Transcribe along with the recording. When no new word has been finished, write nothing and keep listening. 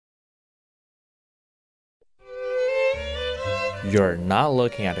You're not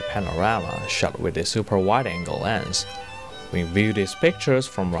looking at a panorama shot with a super wide-angle lens. When you view these pictures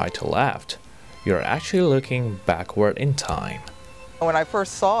from right to left, you're actually looking backward in time. When I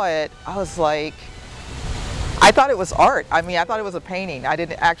first saw it, I was like, I thought it was art. I mean, I thought it was a painting. I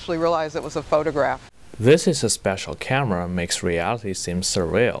didn't actually realize it was a photograph. This is a special camera makes reality seem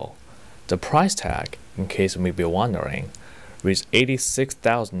surreal. The price tag, in case you may be wondering, reached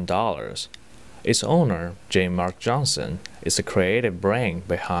 $86,000. Its owner, J. Mark Johnson, is the creative brain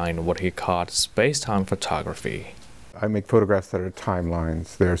behind what he called space-time photography. I make photographs that are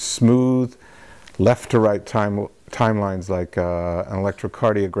timelines. They're smooth, left-to-right timelines like an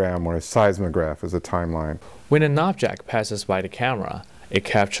electrocardiogram or a seismograph is a timeline. When an object passes by the camera, it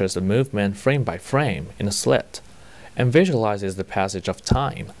captures the movement frame by frame in a slit and visualizes the passage of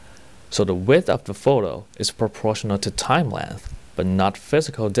time. So the width of the photo is proportional to time length, but not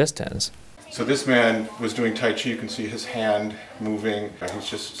physical distance. So this man was doing Tai Chi. You can see his hand moving. He's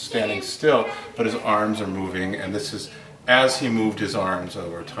just standing still, but his arms are moving, and this is as he moved his arms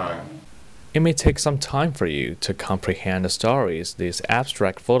over time. It may take some time for you to comprehend the stories these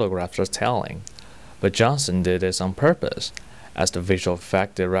abstract photographs are telling, but Johnson did this on purpose. As the visual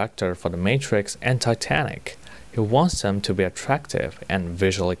effect director for The Matrix and Titanic, he wants them to be attractive and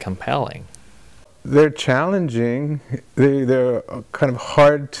visually compelling. They're challenging. They're kind of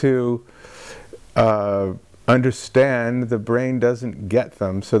hard to understand. The brain doesn't get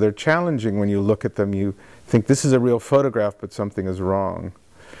them, so they're challenging. When you look at them, you think this is a real photograph, but something is wrong.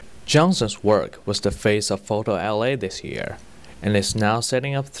 Johnson's work was the face of Photo LA this year, and is now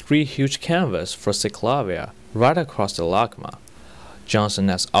setting up 3 huge canvases for Cyclavia right across the Lagma. Johnson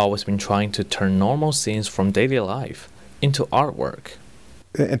has always been trying to turn normal scenes from daily life into artwork.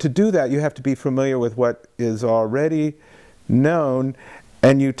 And to do that, you have to be familiar with what is already known,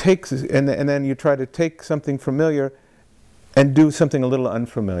 and then you try to take something familiar and do something a little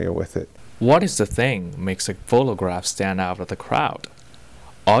unfamiliar with it. What is the thing makes a photograph stand out of the crowd?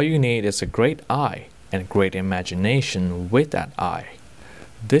 All you need is a great eye and great imagination with that eye.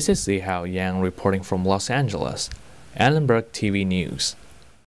 This is Zihao Yang reporting from Los Angeles, Allenberg TV News.